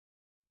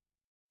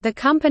The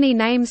Company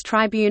Names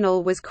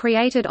Tribunal was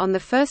created on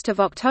 1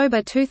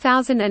 October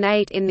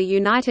 2008 in the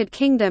United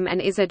Kingdom and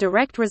is a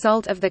direct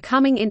result of the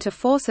coming into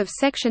force of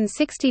Section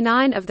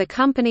 69 of the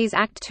Companies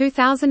Act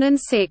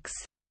 2006.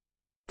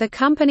 The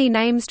Company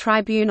Names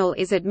Tribunal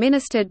is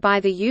administered by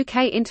the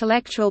UK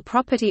Intellectual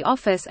Property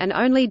Office and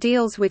only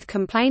deals with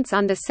complaints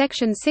under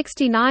Section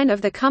 69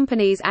 of the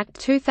Companies Act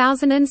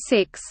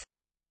 2006.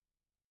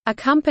 A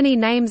company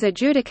names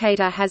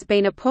adjudicator has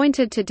been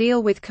appointed to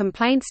deal with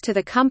complaints to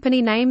the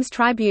Company Names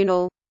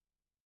Tribunal.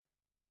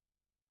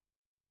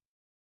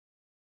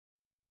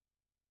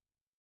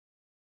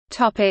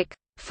 Topic: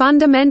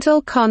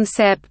 Fundamental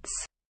concepts.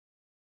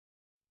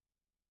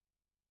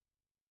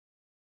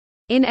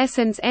 In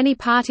essence, any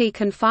party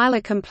can file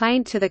a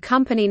complaint to the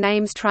Company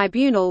Names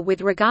Tribunal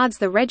with regards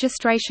the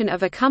registration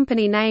of a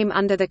company name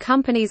under the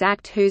Companies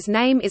Act whose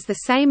name is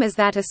the same as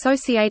that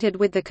associated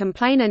with the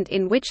complainant,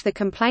 in which the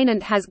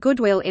complainant has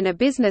goodwill in a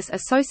business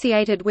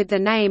associated with the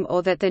name,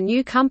 or that the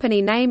new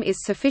company name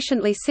is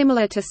sufficiently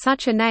similar to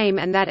such a name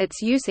and that its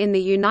use in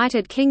the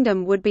United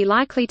Kingdom would be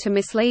likely to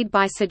mislead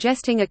by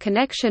suggesting a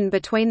connection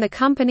between the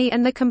company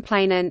and the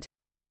complainant.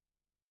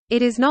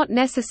 It is not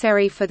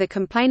necessary for the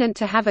complainant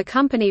to have a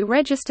company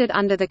registered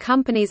under the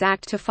Companies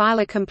Act to file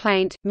a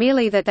complaint,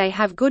 merely that they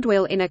have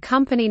goodwill in a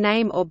company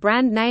name or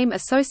brand name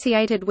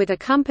associated with a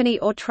company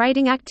or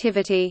trading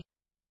activity.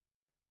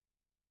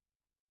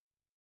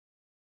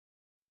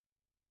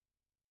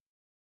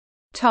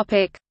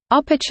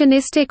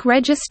 Opportunistic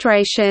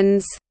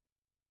registrations.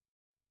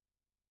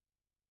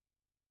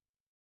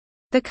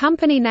 The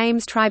Company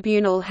Names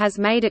Tribunal has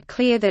made it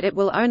clear that it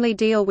will only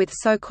deal with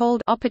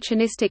so-called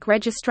opportunistic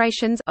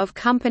registrations of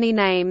company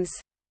names.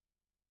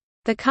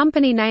 The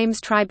Company Names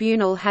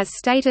Tribunal has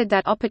stated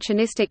that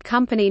opportunistic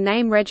company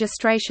name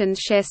registrations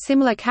share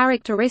similar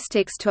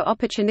characteristics to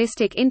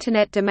opportunistic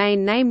Internet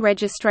domain name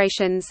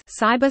registrations,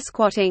 cyber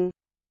squatting.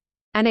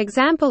 An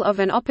example of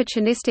an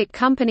opportunistic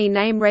company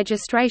name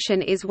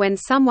registration is when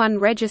someone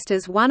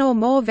registers one or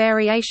more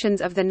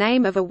variations of the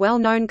name of a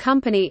well-known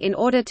company in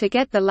order to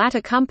get the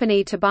latter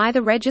company to buy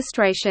the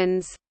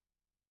registrations.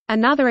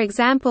 Another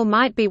example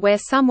might be where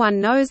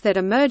someone knows that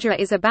a merger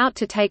is about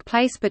to take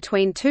place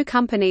between two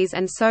companies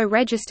and so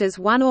registers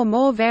one or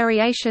more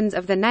variations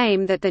of the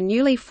name that the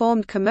newly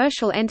formed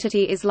commercial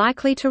entity is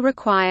likely to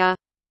require.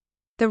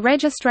 The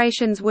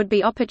registrations would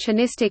be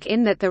opportunistic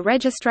in that the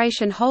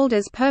registration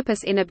holder's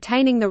purpose in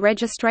obtaining the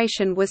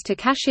registration was to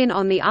cash in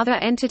on the other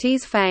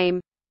entity's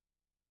fame.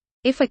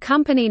 If a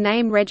company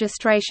name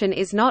registration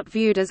is not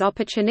viewed as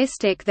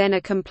opportunistic, then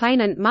a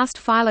complainant must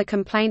file a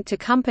complaint to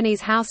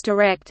Companies House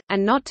direct,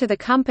 and not to the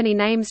Company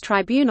Names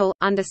Tribunal,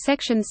 under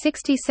Section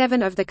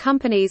 67 of the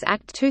Companies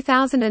Act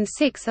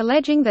 2006,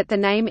 alleging that the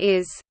name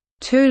is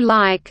too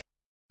like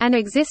an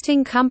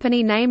existing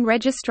company name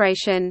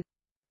registration.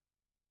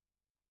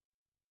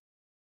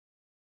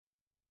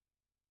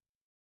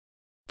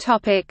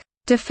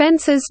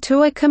 Defenses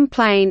to a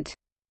complaint.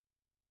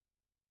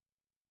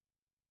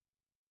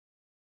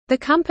 The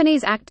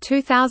Companies Act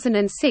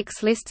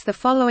 2006 lists the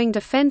following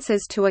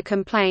defenses to a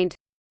complaint: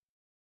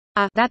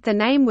 a. That the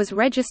name was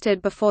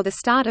registered before the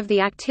start of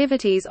the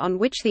activities on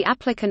which the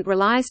applicant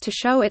relies to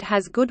show it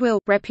has goodwill,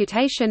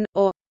 reputation,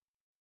 or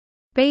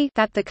b.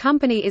 That the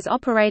company is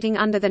operating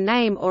under the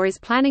name or is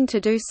planning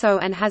to do so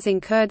and has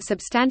incurred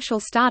substantial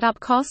startup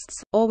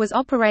costs, or was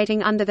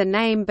operating under the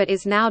name but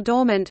is now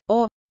dormant,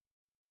 or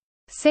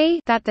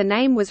c. That the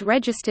name was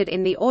registered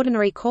in the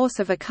ordinary course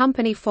of a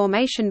company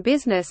formation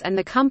business and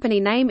the company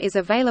name is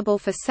available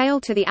for sale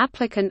to the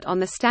applicant on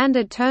the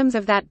standard terms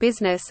of that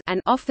business,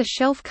 an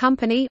off-the-shelf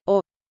company, or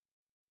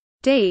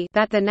d.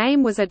 That the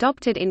name was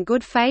adopted in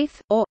good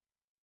faith, or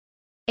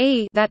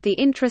e. That the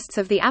interests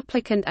of the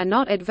applicant are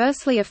not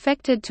adversely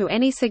affected to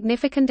any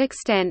significant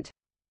extent.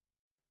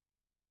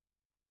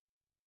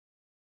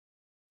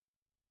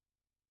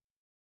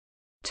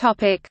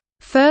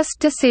 First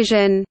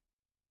decision.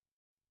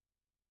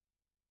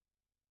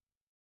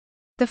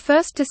 The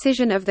first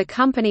decision of the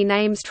Company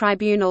Names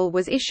Tribunal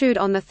was issued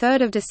on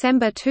 3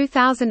 December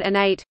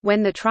 2008,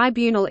 when the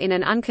tribunal in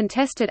an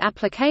uncontested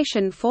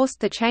application forced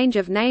the change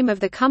of name of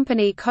the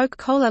company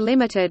Coca-Cola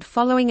Limited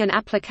following an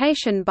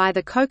application by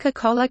the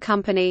Coca-Cola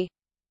Company.